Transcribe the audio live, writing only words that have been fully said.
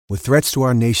With threats to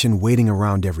our nation waiting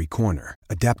around every corner,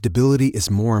 adaptability is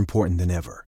more important than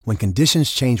ever. When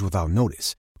conditions change without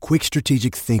notice, quick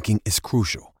strategic thinking is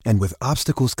crucial. And with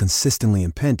obstacles consistently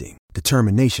impending,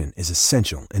 determination is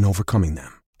essential in overcoming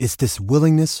them. It's this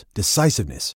willingness,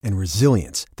 decisiveness, and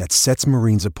resilience that sets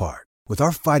Marines apart. With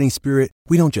our fighting spirit,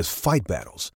 we don't just fight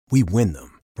battles, we win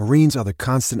them. Marines are the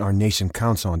constant our nation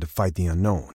counts on to fight the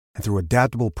unknown. And through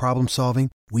adaptable problem solving,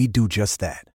 we do just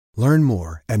that. Learn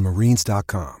more at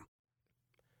marines.com.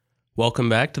 Welcome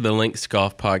back to the Links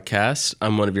Golf Podcast.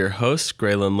 I'm one of your hosts,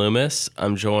 Graylin Loomis.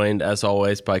 I'm joined, as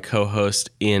always, by co-host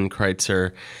Ian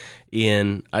Kreitzer.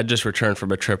 Ian, I just returned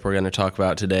from a trip we're going to talk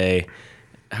about today.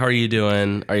 How are you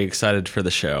doing? Are you excited for the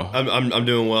show? I'm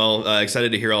doing well.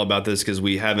 Excited to hear all about this because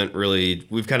we've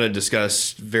kind of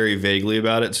discussed very vaguely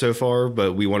about it so far, but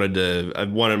I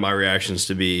wanted my reactions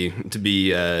to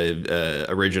be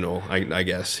original, I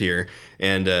guess here,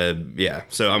 and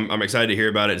so I'm excited to hear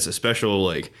about it. It's a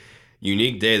special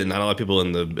unique day that not a lot of people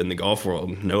in the golf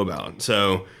world know about.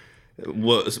 So,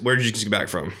 where did you get back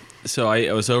from? So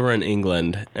I was over in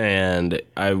England and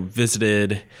I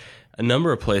visited a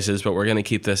number of places, but we're going to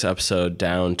keep this episode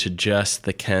down to just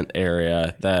the Kent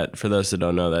area. That, for those that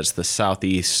don't know, that's the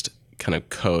southeast kind of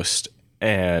coast.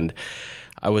 And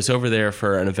I was over there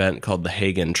for an event called the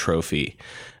Hagen Trophy.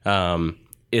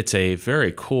 It's a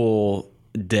very cool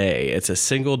day. It's a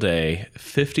single day,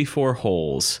 54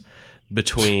 holes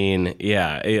between,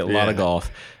 a lot of golf,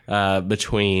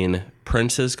 between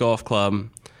Prince's Golf Club,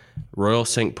 Royal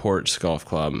St. Port's Golf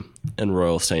Club, and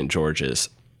Royal St. George's.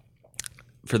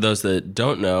 For those that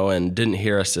don't know and didn't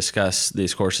hear us discuss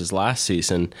these courses last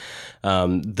season,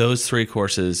 those three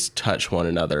courses touch one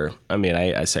another. I mean,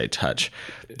 I say touch.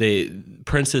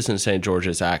 Prince's and St.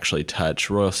 George's actually touch.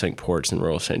 Royal St. Port's and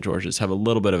Royal St. George's have a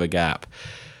little bit of a gap.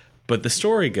 But the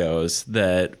story goes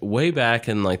that way back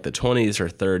in the 20s or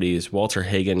 30s, Walter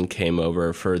Hagen came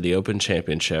over for the Open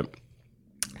Championship.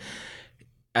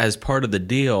 As part of the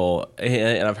deal,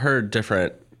 and I've heard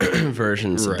different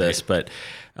versions of this, but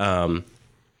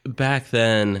back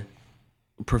then,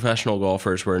 professional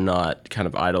golfers were not kind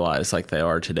of idolized like they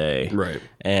are today. Right.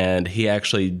 And he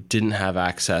actually didn't have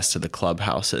access to the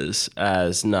clubhouses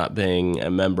as not being a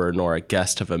member nor a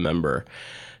guest of a member.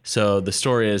 So the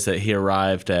story is that he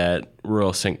arrived at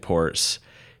Royal St. Port's.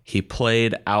 He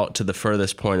played out to the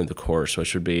furthest point of the course,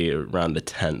 which would be around the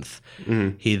 10th.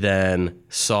 Mm-hmm. He then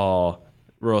saw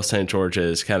Royal St.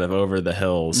 George's kind of over the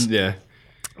hills. Yeah.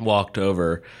 Walked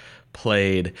over,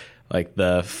 played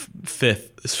the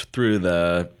 5th through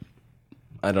the,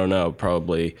 I don't know,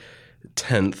 probably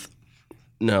 11th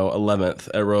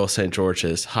at Royal St.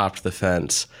 George's, hopped the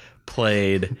fence,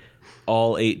 played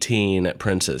all 18 at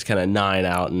Prince's, kind of 9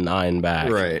 out and 9 back.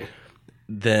 Right.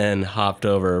 Then hopped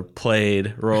over,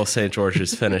 played Royal St.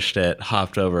 George's, finished it,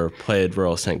 hopped over, played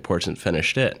Royal St. Port's and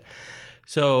finished it.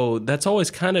 So that's always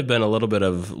kind of been a little bit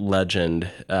of legend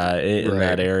in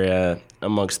that area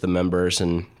amongst the members.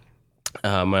 And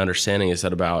my understanding is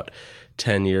that about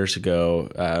 9 years ago,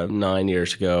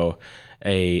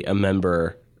 a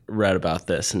member read about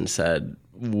this and said,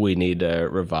 we need to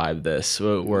revive this.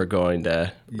 We're going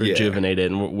to rejuvenate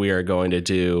it, and we are going to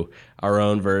do our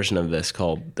own version of this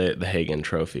called the Hagen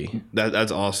Trophy.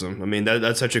 That's awesome. I mean,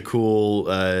 that's such a cool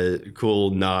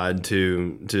nod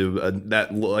to that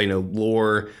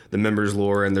lore, the members'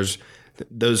 lore, and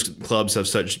those clubs have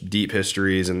such deep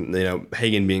histories, and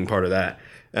Hagen being part of that.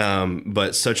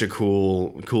 But such a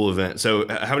cool event. So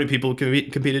how many people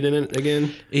competed in it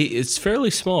again? It's fairly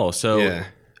small. So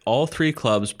all three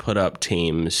clubs put up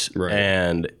teams,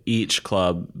 and each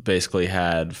club basically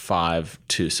had 5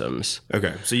 twosomes.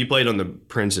 Okay, so you played on the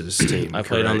Prince's team. I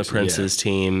played on the Prince's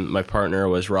team. My partner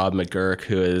was Rob McGurk,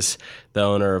 who is the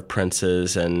owner of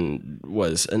Prince's and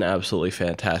was an absolutely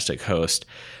fantastic host.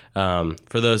 For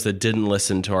those that didn't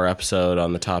listen to our episode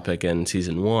on the topic in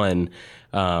season 1,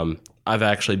 I've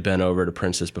actually been over to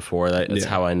Prince's before. That's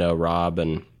how I know Rob,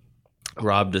 and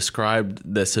Rob described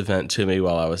this event to me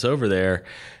while I was over there.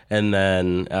 And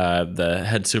then the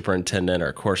head superintendent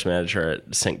or course manager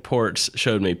at St. Port's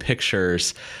showed me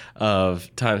pictures of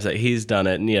times that he's done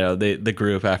it. And, the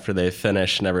group after they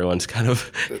finish and everyone's kind of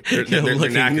they're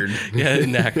knackered. Yeah,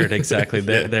 knackered, exactly.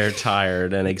 They're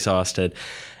tired and exhausted.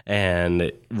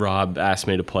 And Rob asked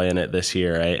me to play in it this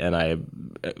year, and I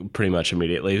pretty much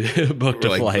immediately booked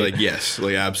a flight. Yes,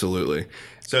 absolutely.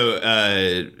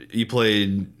 So you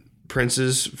played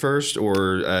Prince's first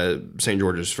or St.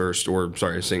 George's first, or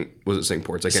sorry, was it St.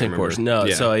 Port's? I can't remember. St. Port's, no.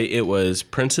 Yeah. So it was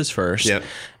Prince's first. Yep.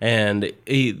 And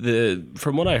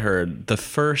from what I heard, the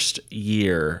first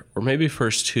year, or maybe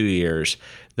first 2 years,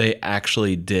 they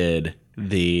actually did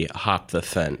the hop the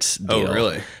fence deal. Oh,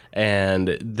 really?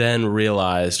 and then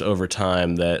realized over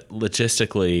time that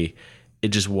logistically it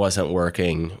just wasn't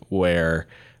working where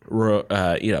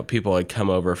people had come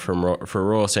over for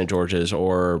Royal St. George's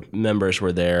or members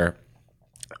were there.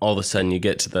 All of a sudden you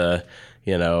get to the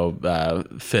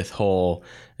fifth hole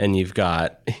and you've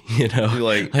got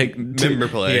like member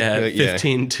play,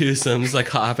 15 twosomes like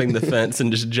hopping the fence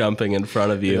and just jumping in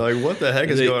front of you. You're like, what the heck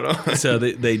is going on? So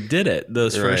they did it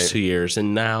those first 2 years,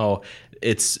 and now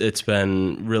it's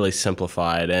been really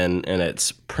simplified, and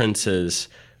it's Prince's,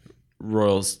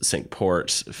 Royal St.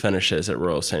 Port's finishes at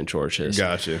Royal St. George's.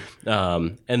 Gotcha.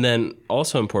 And then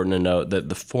also important to note that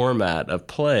the format of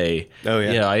play. Oh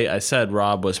yeah. I said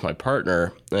Rob was my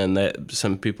partner, and that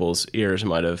some people's ears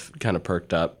might have kind of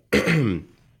perked up,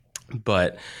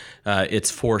 but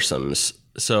it's foursomes.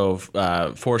 So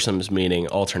foursomes meaning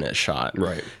alternate shot.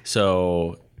 Right.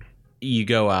 So you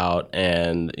go out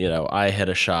and I hit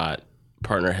a shot,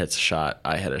 partner hits a shot,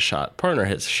 I hit a shot, partner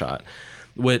hits a shot.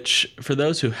 Which, for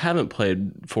those who haven't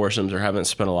played foursomes or haven't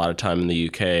spent a lot of time in the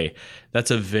UK, that's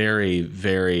a very,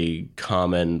 very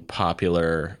common,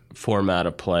 popular format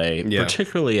of play,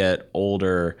 particularly at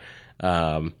older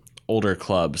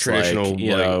clubs,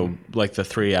 traditional, like the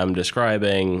three I'm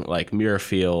describing, like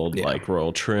Muirfield, like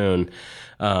Royal Troon.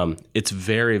 It's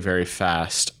very, very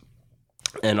fast,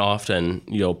 and often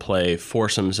you'll play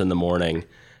foursomes in the morning,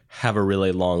 have a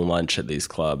really long lunch at these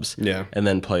clubs, and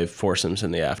then play foursomes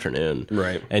in the afternoon.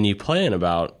 Right. And you play in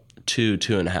about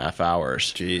 2.5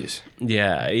 hours. Jeez.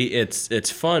 Yeah,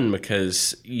 it's fun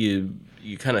because you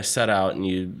kind of set out and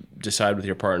you decide with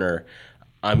your partner,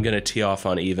 I'm going to tee off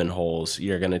on even holes,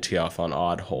 you're going to tee off on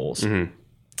odd holes,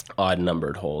 odd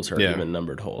numbered holes or even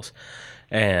numbered holes.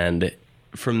 And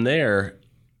from there,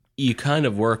 you kind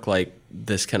of work like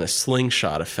this kind of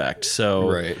slingshot effect.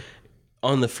 So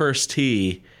on the first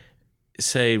tee,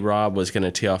 say Rob was going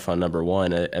to tee off on number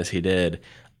one, as he did,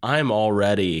 I'm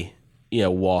already,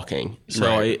 walking.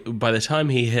 So by the time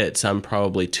he hits, I'm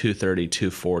probably 230,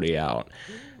 240 out.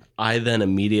 I then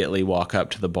immediately walk up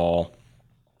to the ball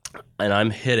and I'm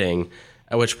hitting,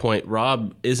 at which point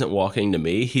Rob isn't walking to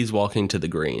me, he's walking to the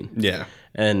green. Yeah.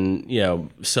 And,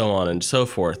 so on and so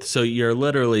forth. So you're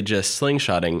literally just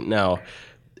slingshotting. Now,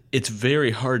 it's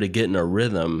very hard to get in a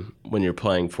rhythm when you're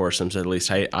playing foursomes, at least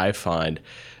I find,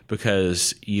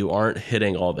 because you aren't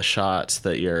hitting all the shots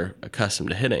that you're accustomed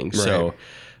to hitting. Right. So,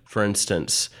 for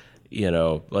instance,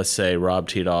 let's say Rob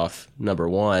teed off number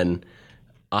one.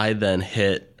 I then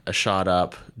hit a shot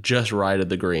up just right at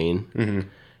the green. Mm-hmm.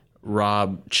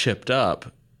 Rob chipped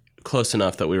up close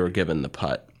enough that we were given the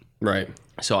putt. Right.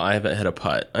 So I haven't hit a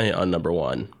putt on number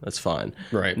one. That's fine.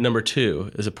 Right. Number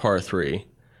two is a par three.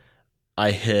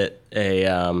 I hit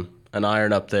an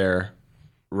iron up there.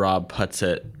 Rob putts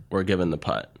it. We're given the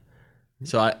putt.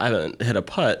 So I haven't hit a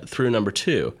putt through number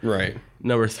two. Right.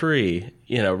 Number three,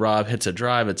 Rob hits a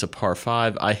drive. It's a par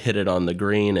five. I hit it on the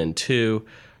green in two.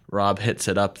 Rob hits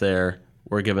it up there.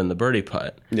 We're given the birdie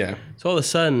putt. Yeah. So all of a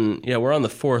sudden, we're on the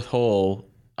fourth hole.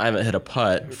 I haven't hit a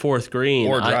putt. Fourth green.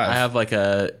 Or drive. I have like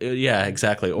a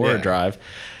a drive.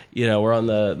 We're on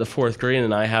the fourth green,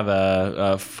 and I have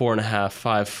a 4.5,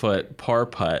 5 foot par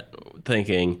putt,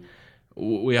 thinking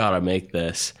we ought to make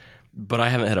this. But I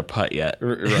haven't hit a putt yet.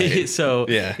 Right. So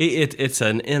it's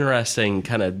an interesting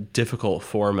kind of difficult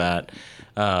format.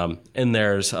 And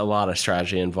there's a lot of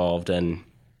strategy involved in,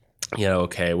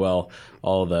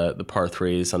 all the par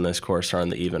threes on this course are on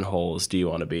the even holes. Do you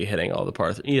want to be hitting all the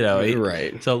par threes?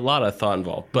 Right. So a lot of thought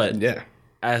involved. But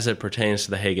as it pertains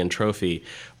to the Hagen Trophy,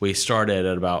 we started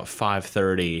at about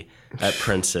 5:30 at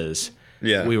Prince's.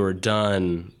 Yeah. We were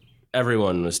done.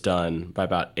 Everyone was done by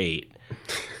about 8.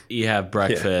 You have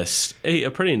breakfast, a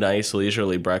pretty nice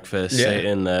leisurely breakfast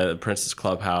in the Prince's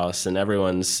Clubhouse, and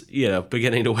everyone's,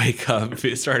 beginning to wake up,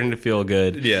 starting to feel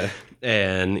good. Yeah.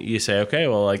 And you say, okay,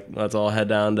 well, let's all head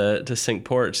down to Cinque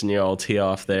Ports, and you all tee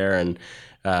off there, and,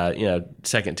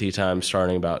 second tee time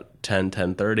starting about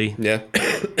 10:30. Yeah.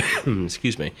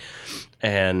 Excuse me.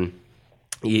 And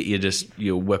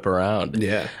you whip around.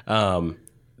 Yeah.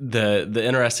 The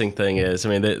interesting thing is,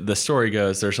 the story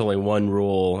goes, there's only one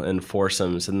rule in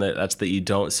foursomes, and that's that you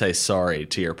don't say sorry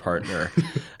to your partner,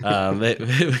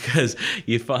 because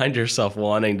you find yourself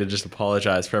wanting to just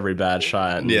apologize for every bad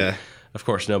shot. And of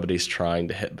course, nobody's trying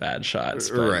to hit bad shots.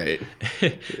 Right.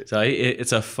 So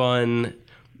it's a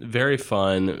very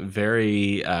fun,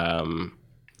 very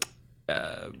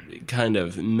kind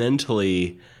of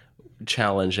mentally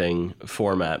challenging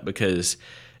format because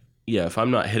if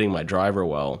I'm not hitting my driver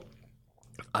well,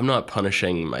 I'm not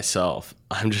punishing myself.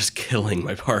 I'm just killing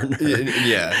my partner.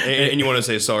 Yeah, and you want to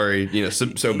say sorry,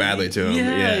 so badly to him.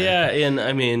 Yeah. And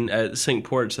I mean, at St.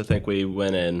 Ports, I think we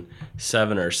went in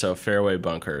 7 or so fairway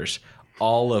bunkers,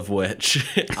 all of which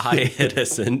I hit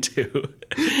us into.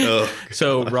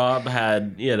 So Rob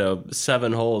had,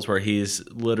 7 holes where he's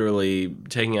literally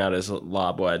taking out his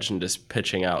lob wedge and just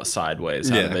pitching out sideways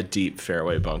out of a deep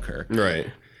fairway bunker. Right.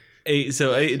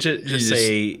 So just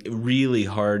really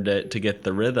hard to get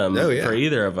the rhythm for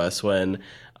either of us when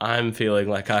I'm feeling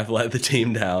like I've let the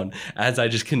team down as I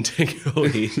just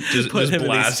continually put him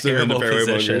in these terrible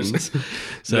positions.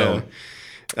 So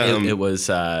it was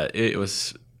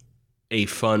a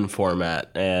fun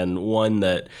format and one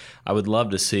that I would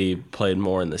love to see played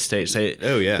more in the States.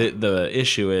 The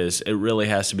issue is it really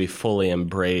has to be fully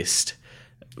embraced.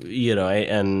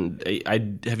 I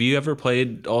have you ever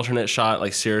played alternate shot,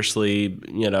 like seriously?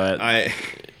 I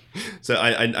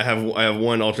have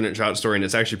one alternate shot story, and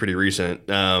it's actually pretty recent.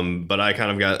 But I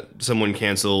kind of got someone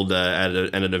canceled at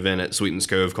an event at Sweetens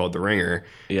Cove called The Ringer.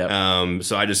 Yeah.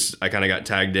 So I kind of got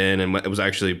tagged in, and it was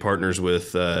actually partners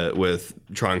with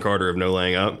Tron Carter of No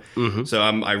Laying Up. Mm-hmm. So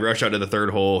I rushed out to the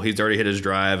 3rd hole. He's already hit his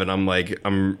drive, and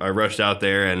I rushed out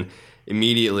there and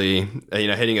immediately,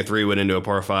 hitting a 3-wood into a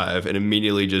par 5, and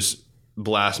immediately just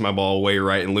blast my ball way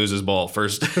right and lose his ball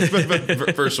first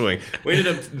swing. We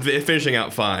ended up finishing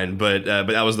out fine, but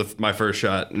that was my first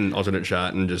shot, an alternate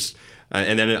shot, and just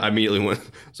and then I immediately went,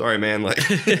 sorry man, like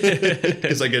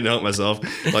because I couldn't help myself,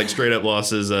 like straight up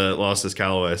lost his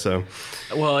Callaway. So,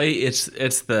 well, it's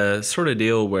the sort of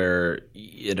deal where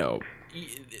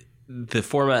the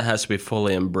format has to be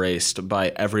fully embraced by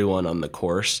everyone on the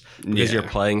course because you're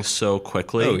playing so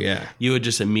quickly. Oh, yeah. You would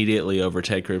just immediately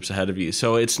overtake groups ahead of you.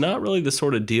 So it's not really the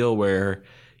sort of deal where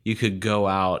you could go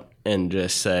out and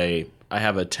just say, I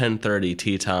have a 10:30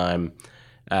 tee time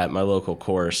at my local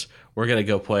course. We're going to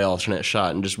go play alternate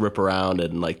shot and just rip around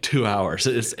in like 2 hours.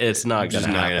 It's not going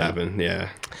to happen. Yeah.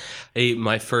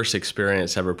 My first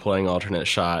experience ever playing alternate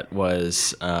shot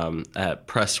was at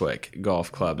Prestwick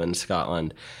Golf Club in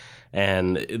Scotland.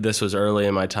 And this was early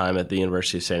in my time at the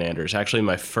University of St. Andrews. Actually,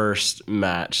 my first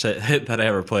match that I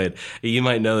ever played. You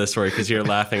might know this story because you're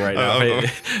laughing right now.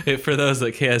 For those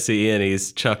that can't see Ian,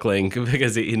 he's chuckling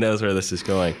because he knows where this is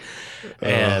going.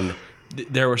 And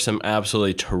there were some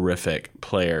absolutely terrific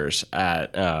players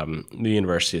at the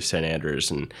University of St. Andrews.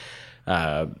 And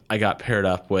I got paired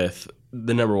up with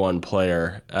the number 1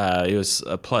 player. He was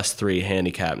a +3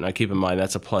 handicap. Now, keep in mind,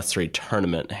 that's a +3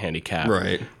 tournament handicap.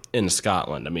 Right. In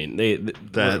Scotland. I mean,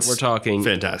 we're talking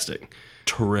fantastic,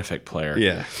 terrific player.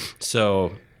 Yeah.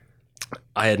 So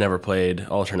I had never played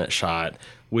alternate shot.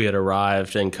 We had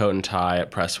arrived in coat and tie at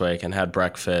Prestwick and had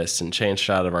breakfast and changed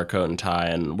out of our coat and tie,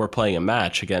 and we're playing a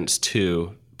match against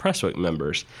 2 Prestwick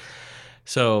members.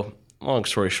 So long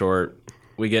story short,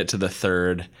 we get to the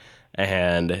 3rd,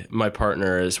 and my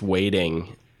partner is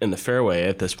waiting in the fairway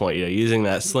at this point, using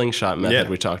that slingshot method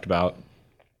we talked about.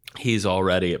 He's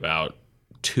already about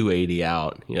 280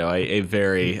 out, a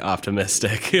very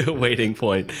optimistic waiting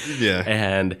point. Yeah.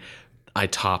 And I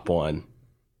top one,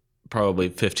 probably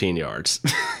 15 yards.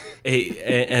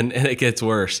 and it gets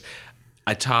worse.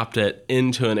 I topped it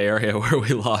into an area where we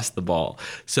lost the ball.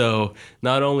 So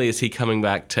not only is he coming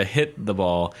back to hit the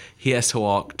ball, he has to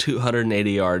walk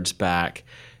 280 yards back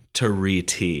to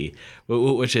re-tee,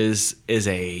 which is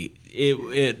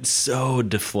it's so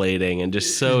deflating and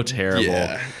just so terrible.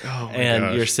 Yeah. Oh my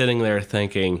gosh. You're sitting there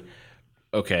thinking,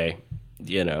 okay,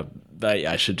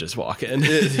 I should just walk in.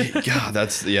 God,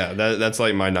 that's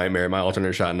like my nightmare, my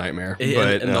alternate shot nightmare.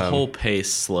 And the whole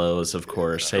pace slows, of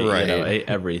course. Right.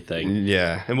 Everything.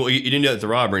 Yeah. And you didn't do that to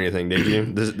Rob or anything, did you?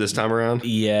 This time around?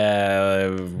 Yeah,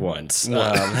 once.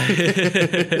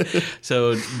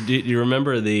 So do you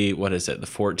remember the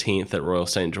 14th at Royal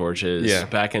St. George's? Yeah.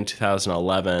 Back in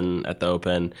 2011 at the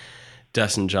Open,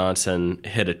 Dustin Johnson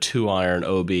hit a 2-iron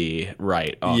OB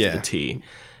right off the tee.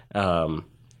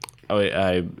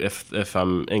 If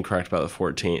I'm incorrect about the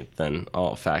 14th, then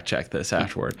I'll fact check this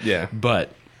afterward. Yeah.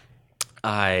 But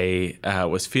I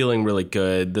was feeling really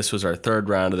good. This was our 3rd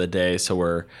round of the day, so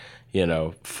we're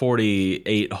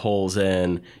 48 holes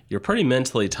in. You're pretty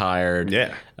mentally tired.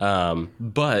 Yeah.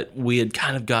 But we had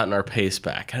kind of gotten our pace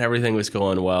back, and everything was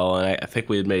going well. And I think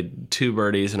we had made 2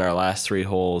 birdies in our last 3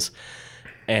 holes.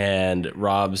 And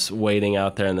Rob's waiting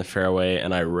out there in the fairway,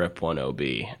 and I rip one OB.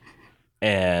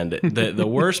 And the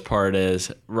worst part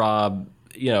is Rob,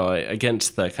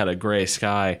 against the kind of gray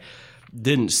sky,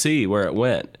 didn't see where it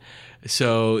went.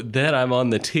 So then I'm on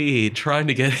the tee trying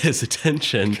to get his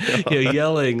attention,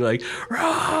 yelling like,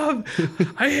 "Rob,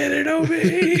 I hit it OB!"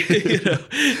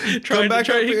 Trying to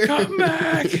get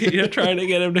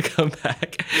him to come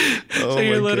back. So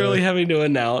you're literally having to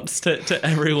announce to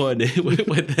everyone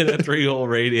within a 3-hole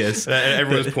radius.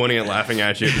 Everyone's pointing and laughing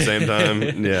at you at the same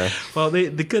time. Yeah. Well, the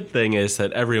good thing is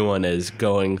that everyone is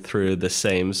going through the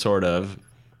same sort of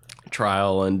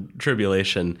trial and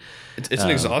tribulation. It's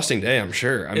an exhausting day, I'm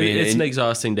sure. I mean, it's an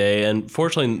exhausting day, and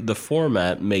fortunately, the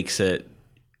format makes it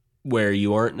where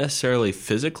you aren't necessarily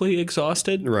physically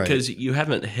exhausted, right? Because you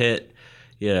haven't hit,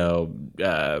 you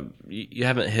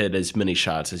haven't hit as many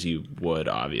shots as you would,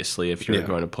 obviously, if you were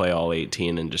going to play all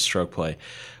 18 and just stroke play.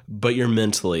 But you're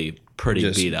mentally pretty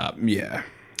beat up. Yeah.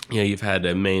 You've had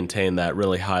to maintain that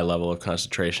really high level of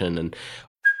concentration. And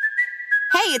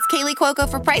Hey, it's Kaylee Cuoco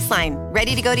for Priceline.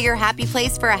 Ready to go to your happy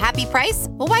place for a happy price?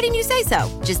 Well, why didn't you say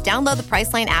so? Just download the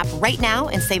Priceline app right now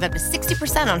and save up to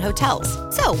 60% on hotels.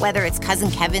 So whether it's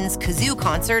Cousin Kevin's Kazoo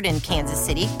Concert in Kansas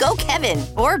City, go Kevin,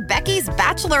 or Becky's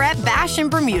Bachelorette Bash in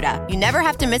Bermuda, you never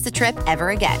have to miss a trip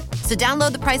ever again. So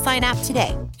download the Priceline app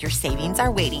today. Your savings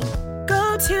are waiting.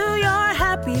 Go to your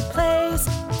happy place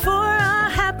for a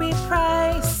happy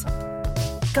price.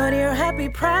 Go to your happy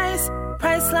price,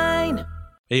 Priceline.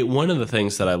 One of the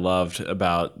things that I loved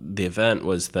about the event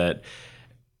was that,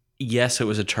 yes, it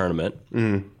was a tournament.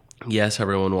 Mm. Yes,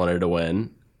 everyone wanted to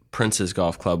win. Prince's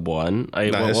Golf Club won.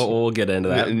 Nice. We'll get into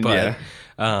that.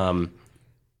 But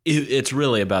it's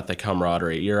really about the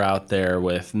camaraderie. You're out there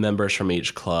with members from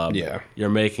each club. Yeah. You're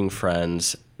making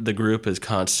friends. The group is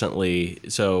constantly –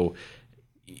 so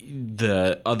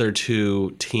the other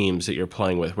two teams that you're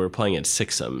playing with, we're playing at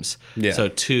sixums. Yeah. So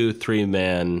 3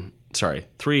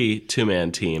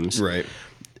 two-man teams. Right.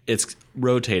 It's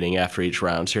rotating after each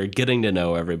round, so you're getting to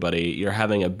know everybody. You're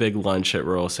having a big lunch at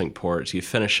Royal St. Ports. You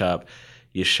finish up,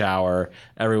 you shower.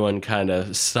 Everyone kind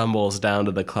of stumbles down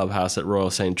to the clubhouse at Royal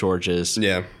St. George's.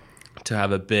 Yeah. To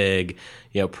have a big,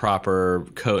 proper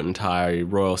coat and tie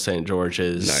Royal St.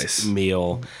 George's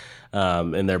meal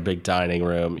in their big dining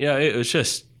room. Yeah, it was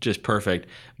just perfect.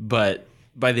 But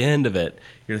by the end of it,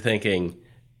 you're thinking,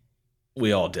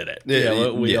 we all did it.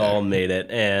 We all made it.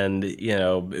 And,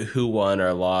 who won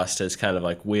or lost is kind of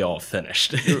like we all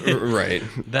finished. Right.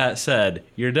 That said,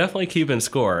 you're definitely keeping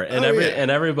score. And and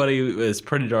everybody is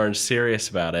pretty darn serious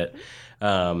about it.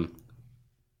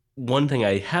 One thing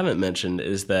I haven't mentioned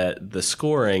is that the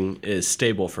scoring is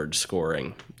Stableford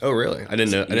scoring. Oh, really? I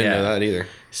didn't know that either.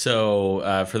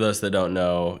 So for those that don't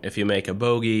know, if you make a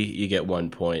bogey, you get 1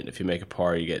 point. If you make a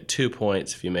par, you get 2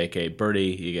 points. If you make a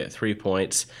birdie, you get 3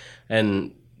 points.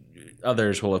 And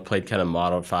others will have played kind of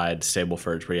modified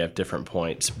Stablefords where you have different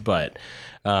points. But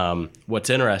what's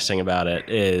interesting about it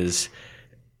is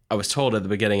I was told at the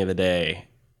beginning of the day,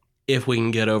 if we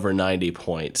can get over 90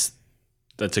 points,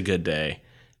 that's a good day.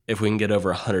 If we can get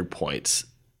over 100 points,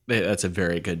 that's a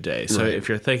very good day. So if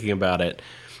you're thinking about it,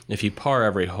 if you par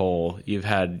every hole, you've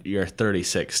had your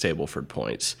 36 Stableford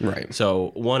points. Right.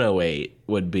 So 108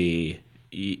 would be,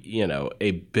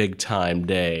 a big time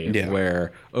day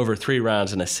where over 3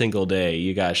 rounds in a single day,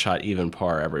 you guys shot even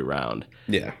par every round.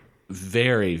 Yeah.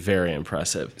 Very, very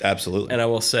impressive. Absolutely. And I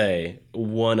will say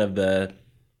one of the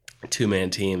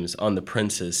two-man teams on the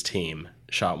Prince's team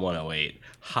shot 108.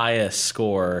 Highest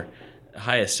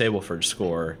Stableford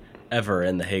score ever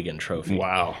in the Hagen Trophy.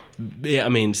 Wow. Yeah, I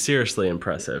mean, seriously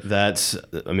impressive. That's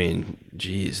amazing.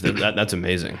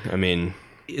 I mean,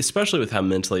 especially with how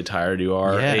mentally tired you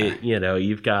are. Yeah.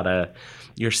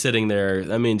 You're sitting there.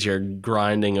 That means you're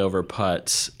grinding over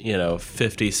putts,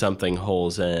 50-something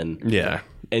holes in. Yeah.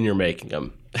 And you're making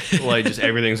them. Like just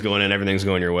everything's going in, everything's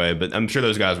going your way. But I'm sure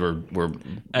those guys were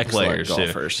excellent players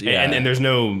golfers. Too. Yeah. And there's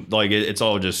no it's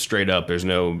all just straight up. There's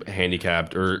no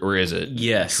handicapped or is it?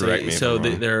 Yes. Correct me. So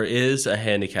there is a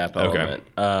handicap element,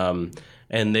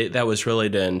 and that was really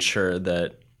to ensure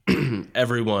that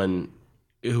everyone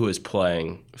who was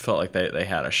playing felt like they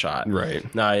had a shot.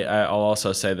 Right. Now I'll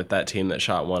also say that team that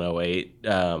shot 108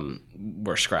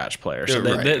 were scratch players. So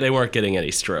they weren't getting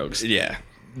any strokes. Yeah.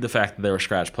 The fact that they were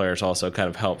scratch players also kind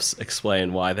of helps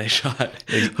explain why they shot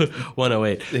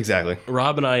 108. Exactly.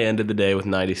 Rob and I ended the day with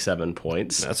 97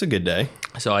 points. That's a good day.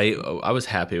 So I was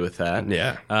happy with that.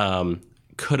 Yeah.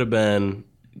 Could have been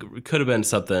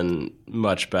something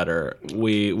much better.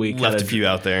 We left a few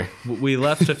out there. We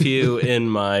left a few in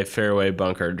my fairway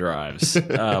bunker drives.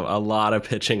 A lot of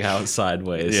pitching out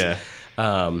sideways. Yeah.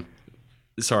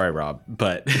 sorry, Rob,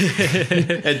 but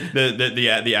the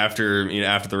after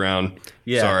after the round.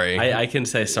 yeah, Sorry, I can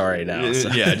say sorry now. So.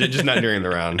 Yeah, just not during the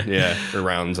round. Yeah, or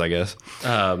rounds, I guess.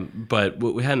 But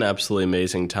we had an absolutely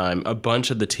amazing time. A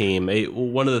bunch of the team.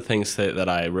 One of the things that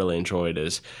I really enjoyed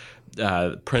is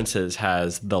Prince's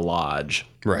has the Lodge,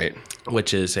 Right.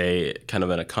 which is a kind of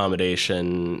an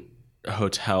accommodation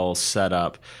hotel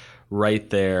setup right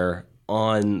there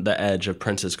on the edge of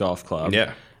Prince's Golf Club.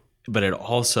 Yeah. But it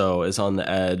also is on the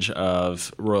edge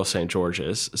of Royal St.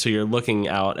 George's. So you're looking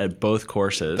out at both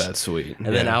courses. That's sweet. And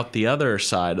then out the other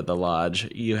side of the lodge,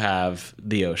 you have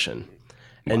the ocean.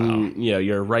 And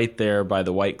you're right there by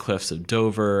the White Cliffs of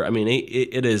Dover. I mean,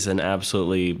 it is an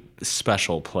absolutely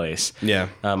special place. Yeah.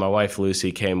 My wife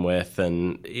Lucy came with,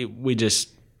 and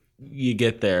you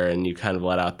get there and you kind of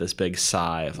let out this big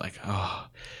sigh of like, oh,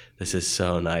 this is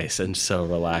so nice and so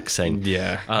relaxing.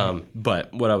 Yeah.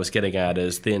 But what I was getting at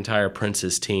is the entire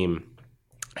Prince's team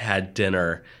had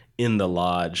dinner in the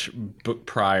lodge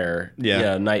prior,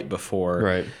 night before.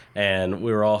 Right. And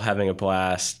we were all having a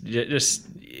blast. Just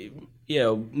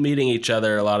meeting each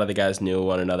other. A lot of the guys knew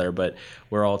one another, but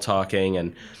we're all talking,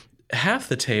 and half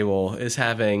the table is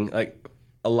having like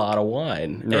a lot of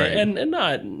wine, right. and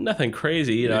nothing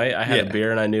crazy. I had a beer,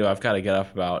 and I knew I've got to get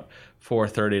up about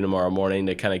 4:30 tomorrow morning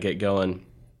to kind of get going.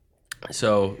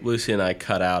 So Lucy and I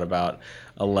cut out about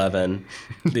 11.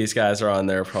 These guys are on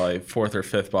their probably fourth or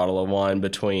fifth bottle of wine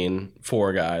between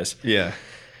four guys. Yeah.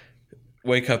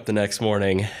 Wake up the next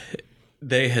morning.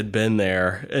 They had been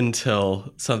there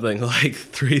until something like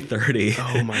 3:30.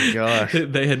 Oh my gosh.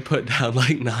 They had put down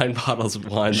like 9 bottles of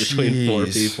wine between 4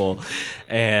 people.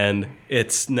 And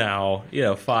it's now,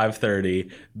 5:30.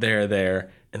 They're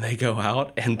there. And they go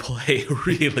out and play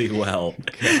really well.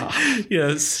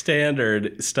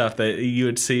 Standard stuff that you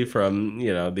would see from,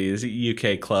 these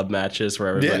UK club matches where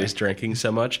everybody's drinking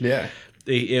so much. Yeah.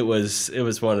 It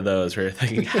was one of those where you're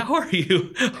thinking, how are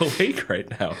you awake right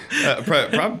now?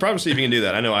 Probably see if you can do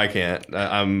that. I know I can't.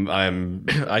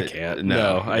 I can't.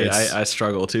 No, I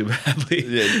struggle too badly.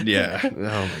 Yeah. Oh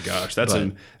my gosh,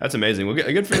 that's amazing. Well,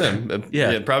 good for them.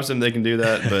 Props to them they can do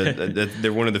that, but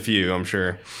they're one of the few, I'm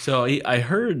sure. So I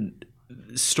heard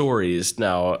stories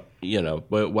now.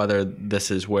 Whether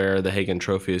this is where the Hagen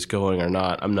Trophy is going or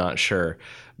not, I'm not sure,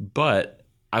 but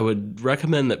I would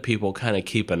recommend that people kind of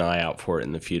keep an eye out for it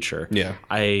in the future. Yeah.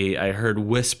 I heard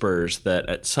whispers that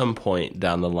at some point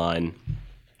down the line,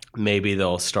 maybe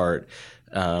they'll start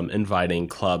inviting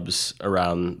clubs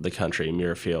around the country,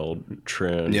 Muirfield,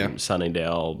 Troon,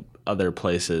 Sunningdale, other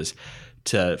places,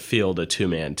 to field a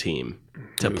 2-man team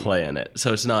to play in it.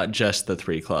 So it's not just the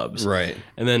 3 clubs. Right.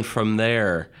 And then from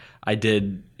there, I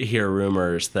did hear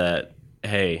rumors that,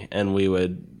 hey, and we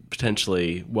would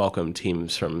potentially welcome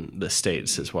teams from the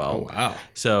States as well. Oh, wow.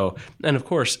 So, and of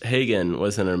course, Hagen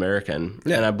was an American.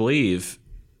 Yeah. And I believe,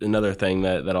 another thing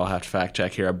that I'll have to fact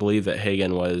check here, I believe that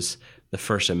Hagen was the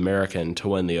first American to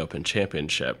win the Open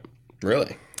Championship.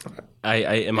 Really?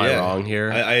 Am I wrong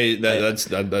here? That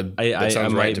sounds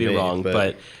right might be wrong,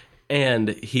 but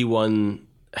he won.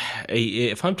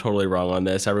 If I'm totally wrong on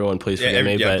this, everyone please forgive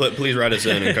me. Yeah, please write us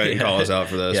in and call us out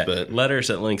for this. Yeah, but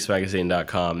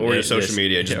letters@lynxmagazine.com. Or your social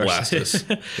media, just blast us.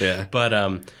 Yeah.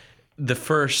 But the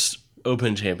first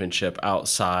Open Championship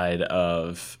outside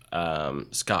of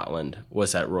Scotland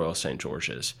was at Royal St.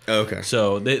 George's. Okay.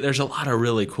 So there's a lot of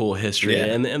really cool history. Yeah.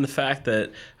 And the fact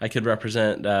that I could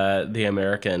represent the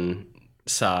American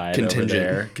side over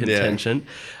there, contingent,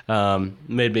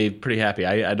 made me pretty happy.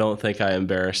 I don't think I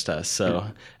embarrassed us, so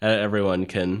everyone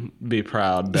can be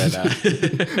proud that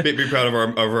be proud of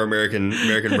our American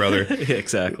brother.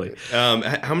 Exactly.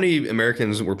 How many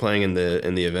Americans were playing in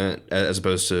the event as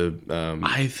opposed to?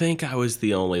 I think I was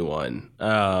the only one.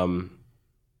 Oh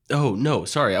no,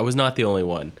 sorry, I was not the only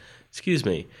one. Excuse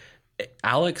me.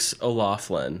 Alex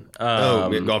O'Loughlin.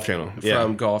 Golf Channel.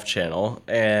 From Golf Channel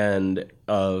and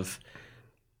of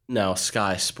now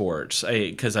Sky Sports,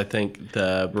 because I think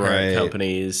the parent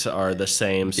companies are the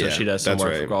same, so she does some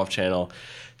work for Golf Channel.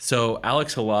 So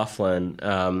Alex O'Loughlin,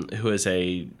 who is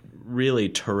a really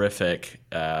terrific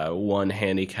one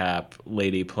handicap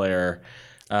lady player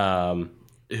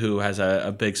who has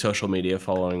a big social media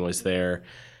following, was there,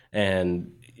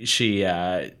 and she,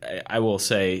 I will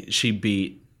say, she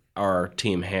beat our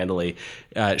team handily.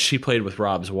 She played with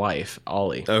Rob's wife,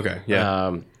 Ollie. Okay,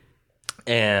 yeah.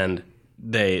 And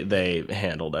they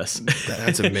handled us.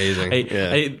 That's amazing.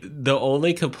 The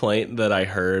only complaint that I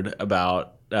heard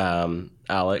about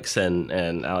Alex and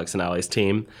Alex and Allie's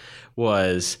team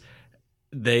was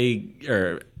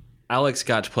Alex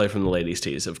got to play from the ladies'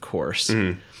 tees, of course.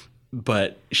 Mm-hmm.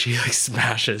 but she like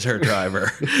smashes her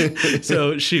driver.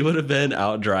 So she would have been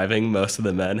out driving most of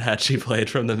the men had she played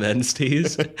from the men's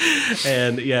tees.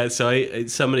 And yeah, so I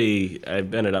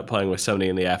ended up playing with somebody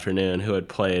in the afternoon who had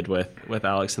played with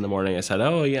Alex in the morning. I said,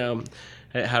 oh yeah,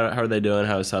 hey, how are they doing?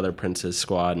 How's the other Prince's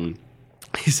squad? And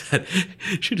he said,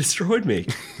 she destroyed me.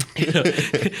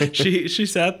 She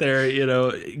sat there,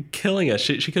 killing us.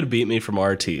 She could have beat me from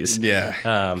our tees.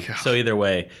 Yeah. So either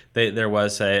way, there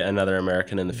was another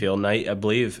American in the field. And I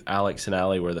believe Alex and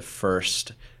Allie were the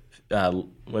first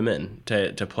women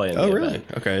to play in the event. Oh, really?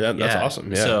 Okay, that's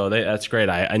awesome. Yeah. So that's great.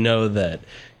 I know that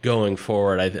going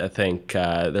forward, I think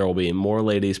there will be more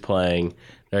ladies playing.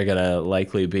 There are going to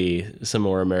likely be some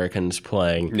more Americans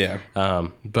playing. Yeah.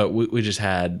 But we just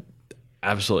had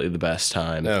absolutely the best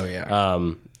time. Oh, yeah.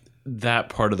 That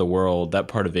part of the world, that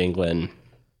part of England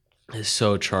is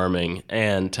so charming.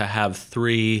 And to have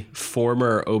 3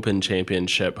 former Open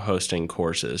Championship hosting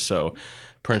courses. So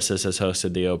Princess has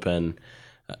hosted the Open,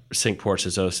 Cinque Ports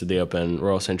has hosted the Open,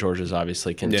 Royal St. George's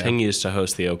obviously continues to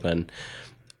host the Open,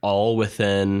 all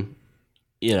within,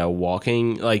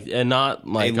 walking, like, and not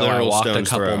like, I walked a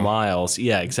couple miles.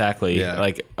 Yeah, exactly. Yeah.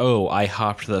 Like, I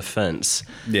hopped the fence.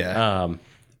 Yeah.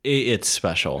 It's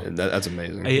special. That's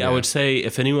amazing. I would say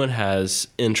if anyone has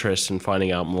interest in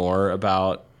finding out more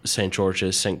about St.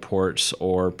 George's, Cinque Ports,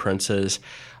 or Prince's,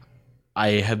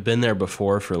 I have been there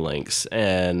before for links,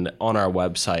 and on our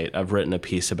website, I've written a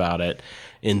piece about it.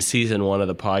 In season 1 of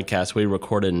the podcast, we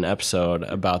recorded an episode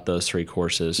about those 3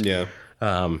 courses. Yeah.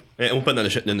 And we'll put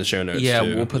that in the show notes. Yeah,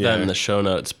 too. We'll put that in the show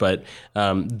notes. But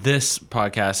this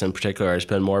podcast in particular has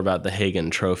been more about the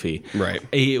Hagen Trophy. Right.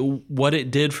 What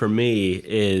it did for me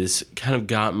is kind of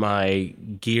got my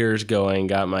gears going,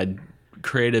 got my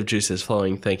creative juices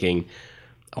flowing, thinking,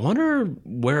 I wonder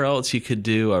where else you could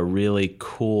do a really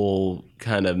cool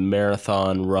kind of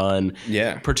marathon run.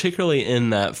 Yeah. Particularly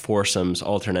in that foursomes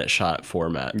alternate shot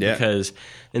format. Yeah. Because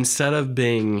instead of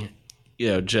being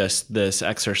just this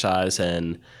exercise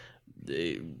and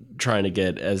trying to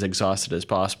get as exhausted as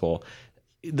possible,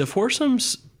 the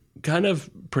foursomes kind of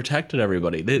protected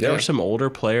everybody. There were some older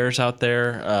players out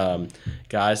there,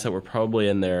 guys that were probably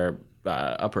in their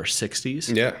upper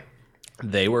 60s. Yeah.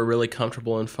 They were really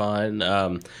comfortable and fine.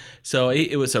 So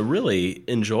it was a really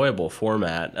enjoyable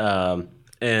format.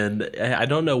 And I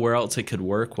don't know where else it could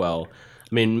work well.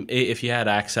 I mean, if you had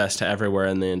access to everywhere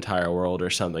in the entire world or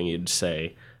something, you'd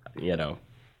say,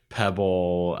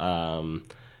 Pebble,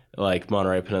 like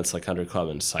Monterey Peninsula Country Club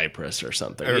in Cyprus or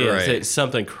something. Right.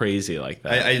 Something crazy like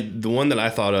that. The one that I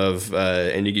thought of,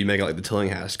 and you could make it like the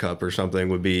Tillinghast Cup or something,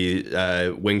 would be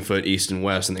Wingfoot East and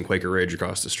West and then Quaker Ridge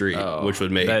across the street, which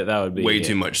would make that would be, way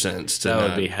too much sense. That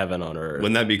would be heaven on earth.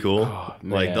 Wouldn't that be cool? Oh,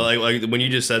 like when you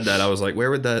just said that, I was like,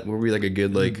 where would be like a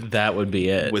good that would be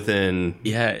it. Within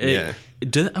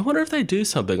I wonder if they do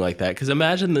something like that, because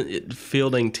imagine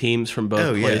fielding teams from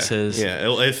both places. Yeah,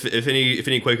 if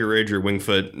any Quaker Ridge or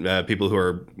Wingfoot people who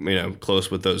are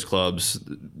close with those clubs,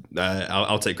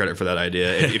 I'll take credit for that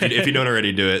idea if you don't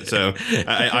already do it. So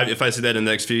if I see that in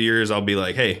the next few years, I'll be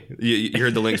like, hey, you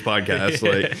heard the Links podcast?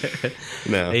 Like,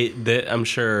 no, I'm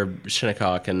sure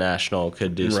Shinnecock and National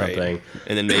could do something,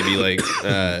 and then maybe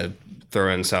like.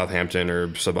 Throw in Southampton or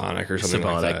Sabonic or something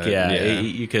like that. Yeah.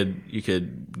 You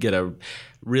could get a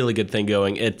really good thing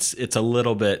going. It's a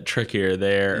little bit trickier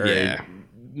there, or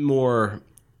more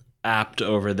apt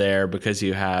over there because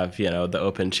you have the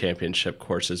Open Championship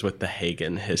courses with the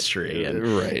Hagen history, and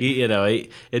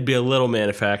it'd be a little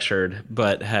manufactured,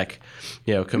 but heck,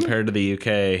 compared to the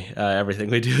UK,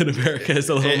 everything we do in America is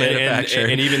a little manufactured,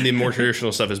 and even the more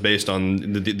traditional stuff is based on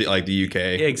the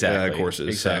UK courses.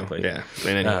 Exactly.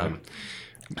 So,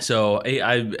 so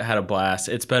I had a blast.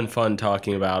 It's been fun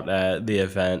talking about the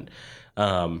event.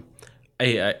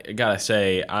 I gotta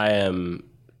say, I am,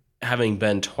 having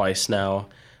been twice now,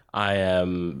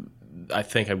 I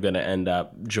think I'm going to end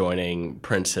up joining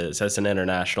Prince's as an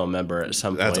international member at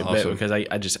some point. That's awesome. Because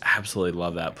I just absolutely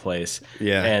love that place.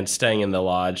 Yeah. And staying in the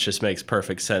lodge just makes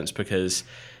perfect sense, because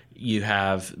you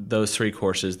have those 3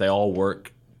 courses. They all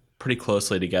work pretty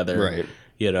closely together. Right.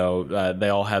 They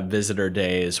all have visitor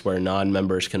days where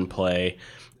non-members can play,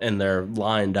 and they're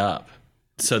lined up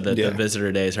so that the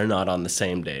visitor days are not on the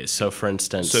same days. So, for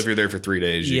instance... So if you're there for 3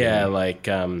 days...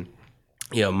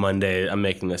 Monday, I'm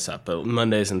making this up, but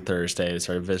Mondays and Thursdays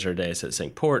are visitor days at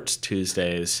Cinque Ports,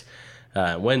 Tuesdays,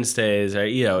 Wednesdays, or,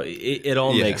 it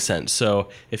all makes sense. So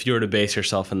if you were to base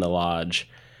yourself in the lodge,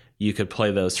 you could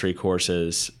play those 3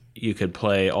 courses. You could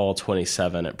play all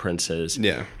 27 at Prince's.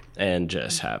 Yeah. And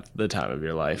just have the time of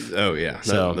your life. Oh, yeah.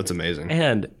 That's amazing.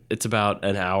 And it's about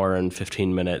an hour and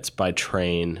 15 minutes by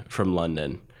train from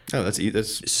London. Oh,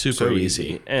 that's super so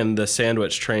easy. And the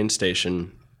Sandwich train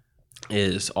station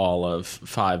is all of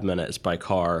 5 minutes by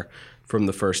car from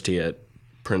the first tee at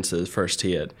Prince's, first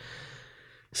tee at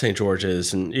St.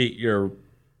 George's, and you're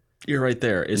right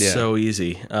there. It's so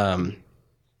easy. And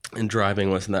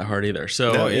driving wasn't that hard either.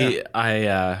 So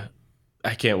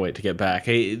I can't wait to get back.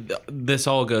 This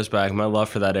all goes back. My love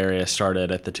for that area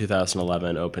started at the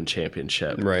 2011 Open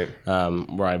Championship, right?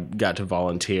 Where I got to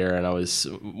volunteer, and I was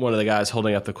one of the guys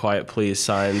holding up the "Quiet Please"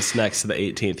 signs next to the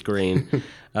 18th green.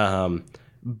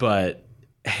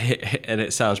 And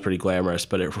it sounds pretty glamorous,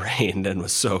 but it rained and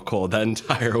was so cold that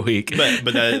entire week.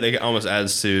 But that almost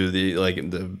adds to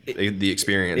the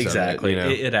experience. Exactly, of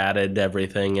it, it added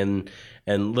everything, and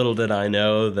little did I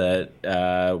know that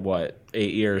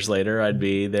 8 years later I'd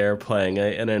be there playing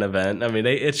in an event. I mean,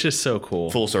 it's just so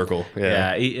cool. Full circle.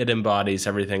 Yeah, it embodies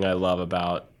everything I love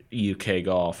about UK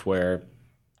golf, where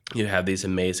you have these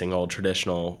amazing old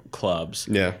traditional clubs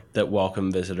that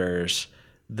welcome visitors,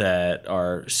 that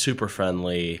are super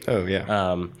friendly. Oh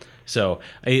yeah. So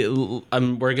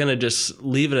we're gonna just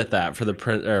leave it at that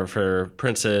for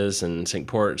Prince's and St.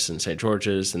 Port's and St.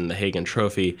 George's and the Hagen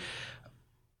Trophy.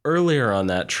 Earlier on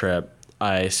that trip,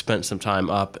 I spent some time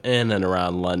up in and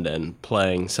around London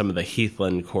playing some of the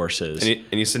Heathland courses. And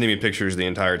he's sending me pictures the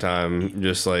entire time,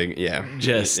 just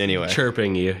anyway,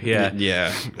 chirping you,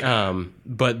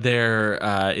 but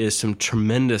there is some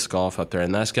tremendous golf up there,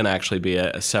 and that's going to actually be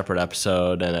a separate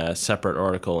episode and a separate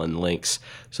article and links.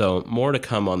 So more to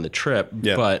come on the trip,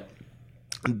 but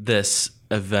this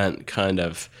event kind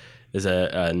of is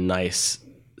a nice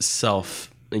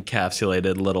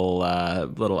self-encapsulated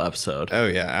little episode. Oh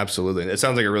yeah, absolutely. It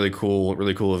sounds like a really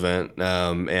cool event,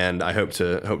 and I hope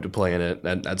to play in it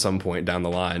at some point down the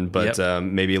line. But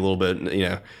maybe a little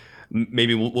bit,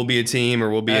 maybe we'll be a team, or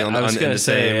we'll be on the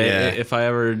same. If I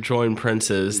ever join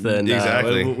Prince's, then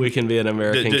we can be an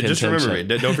American contingent. Just remember me.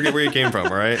 Don't forget where you came from.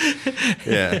 All right.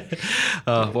 Yeah.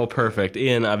 Well, perfect,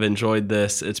 Ian. I've enjoyed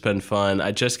this. It's been fun.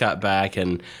 I just got back,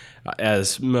 and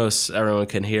as everyone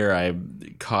can hear, I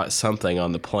caught something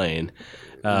on the plane.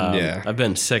 I've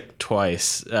been sick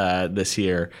twice this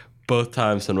year, both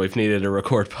times when we've needed to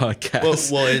record podcasts.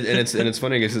 Well, and it's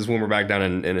funny because when we're back down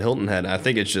in Hilton Head, I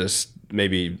think it's just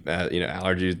maybe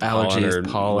allergies,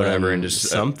 pollen, whatever, and just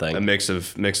something, a mix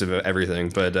of everything.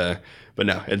 But no,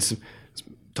 it's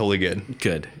totally good.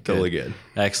 Totally good.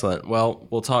 Excellent. Well,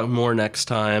 we'll talk more next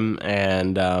time.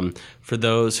 And for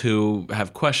those who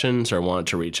have questions or want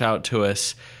to reach out to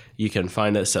us, you can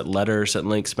find us at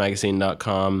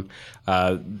letters@linksmagazine.com.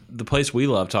 The place we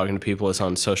love talking to people is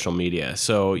on social media.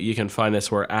 So you can find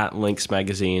us. We're at Links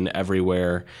Magazine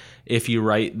everywhere. If you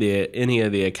write any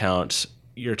of the accounts,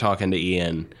 you're talking to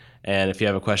Ian. And if you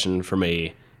have a question for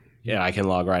me, I can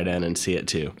log right in and see it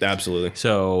too. Absolutely.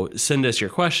 So send us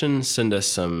your questions, send us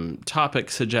some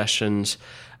topic suggestions.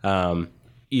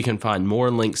 You can find more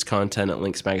Links content at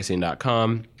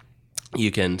linksmagazine.com. You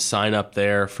can sign up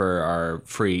there for our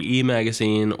free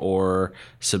e-magazine or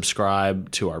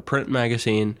subscribe to our print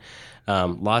magazine.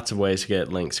 Lots of ways to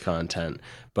get Links content.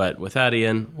 But with that,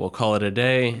 Ian, we'll call it a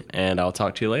day, and I'll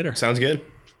talk to you later. Sounds good.